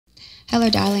Hello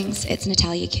darlings, it's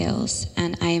Natalia Kills,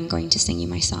 and I am going to sing you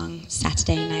my song,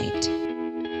 Saturday Night.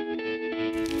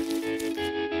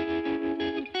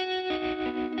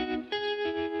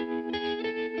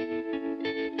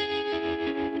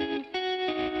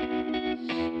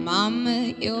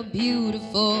 Mama, you're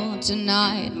beautiful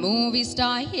tonight. Movie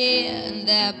star here and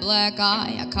that black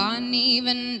eye. I can't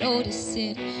even notice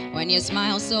it when you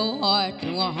smile so hard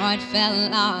through a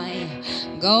heartfelt lie.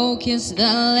 Go kiss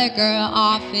the liquor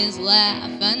off his laugh.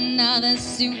 Another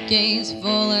suitcase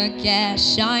full of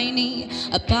cash. Shiny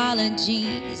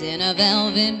apologies in a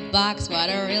velvet box. What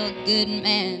a real good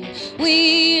man.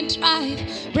 We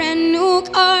drive brand new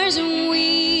cars and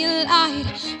we light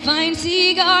fine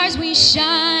cigars. We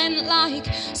shine like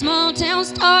small town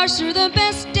stars through the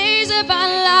best days of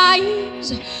our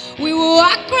lives. We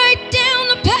walk right down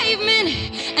the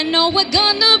pavement and know we're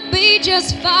gonna be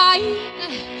just fine.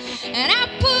 And I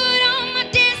put on my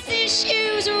dancing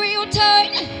shoes real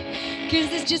tight,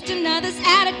 'cause it's just another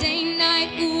Saturday night.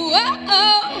 Ooh, oh,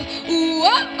 oh, ooh,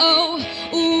 oh,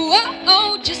 oh, ooh, oh,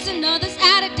 oh, just another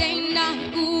Saturday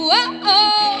night. Ooh, oh,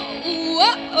 oh, ooh,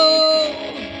 oh, oh.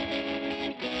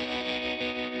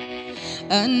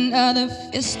 Another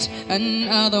fist,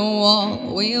 another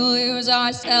wall. We lose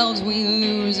ourselves, we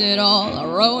lose it all. I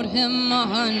wrote him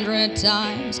 100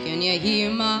 times. Can you hear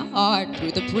my heart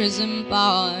through the prison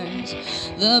bars?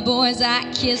 The boys I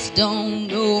kiss don't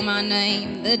know my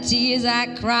name. The tears I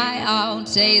cry, I'll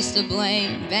taste the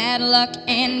blame. Bad luck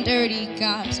and dirty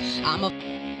cops, I'm a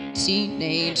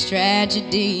teenage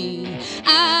tragedy.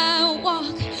 I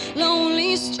walk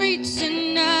lonely streets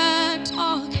and I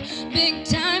talk big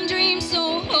time dreams,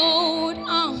 so hold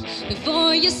on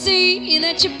before you see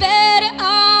that you're better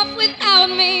off without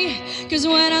me. 'Cause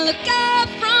when I look up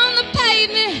from the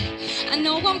pavement, I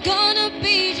know I'm gonna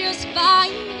be just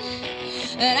fine.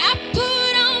 And I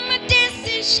put on my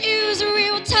dancing shoes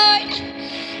real tight,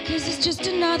 'cause it's just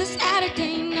another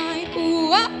Saturday night.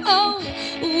 Ooh, oh, oh,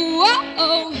 ooh, oh,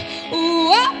 oh,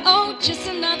 ooh, oh, oh, just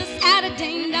another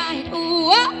Saturday night. Ooh,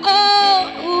 oh, oh,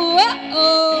 ooh, oh,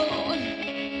 oh.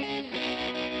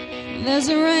 There's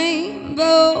a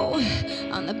rainbow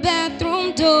on the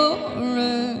bathroom door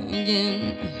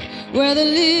again, where the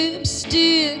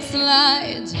lipstick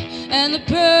slides and the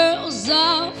pearls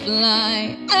all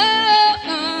fly. Oh,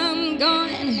 I'm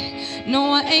gone.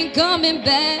 No, I ain't coming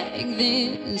back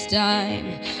this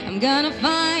time. I'm gonna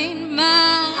find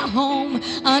my home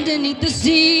underneath the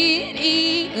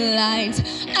city lights.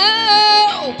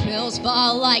 Oh, pills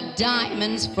fall like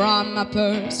diamonds from my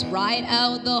purse, right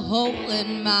out the hole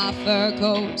in my fur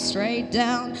coat. Straight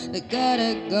down the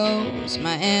gutter goes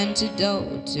my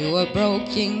antidote to a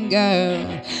broken girl.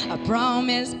 I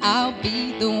promise I'll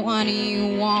be the one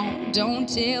you want. Don't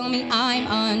tell me I'm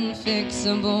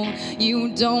unfixable. You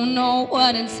don't know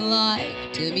what it's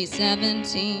like to be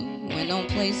 17 with no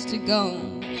place to go.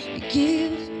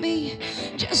 Give me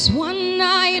just one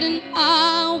night and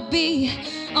I'll be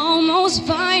almost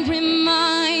fine.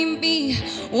 Remind me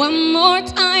one more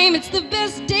time, it's the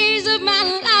best days of my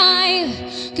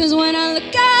life. 'Cause when I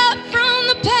look up from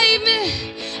the pavement,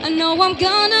 I know I'm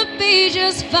gonna be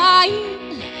just fine.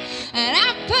 And I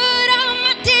put on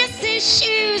my dancing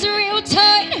shoes real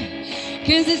tight,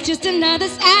 'cause it's just another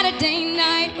Saturday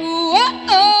night. Ooh, oh,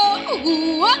 oh,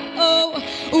 ooh, oh,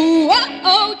 oh, ooh, oh,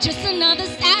 oh, just another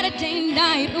Saturday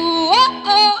night. Ooh, oh,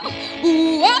 oh,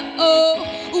 ooh, oh, oh,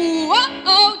 ooh, oh,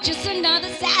 oh, just another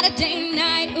Saturday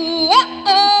night. Ooh, oh,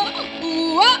 oh,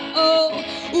 ooh, oh,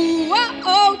 oh, ooh, oh,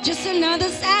 oh, just another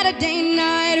Saturday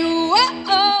night. Ooh, oh,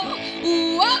 oh,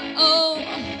 ooh, oh, oh,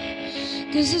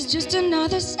 'cause it's just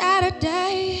another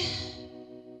Saturday.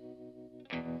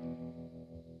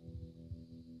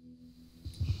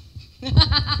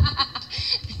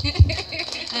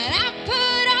 And I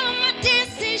put on my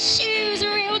dancing shoes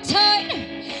real tight,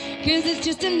 'cause it's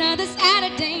just another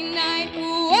Saturday night.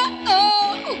 Ooh, oh,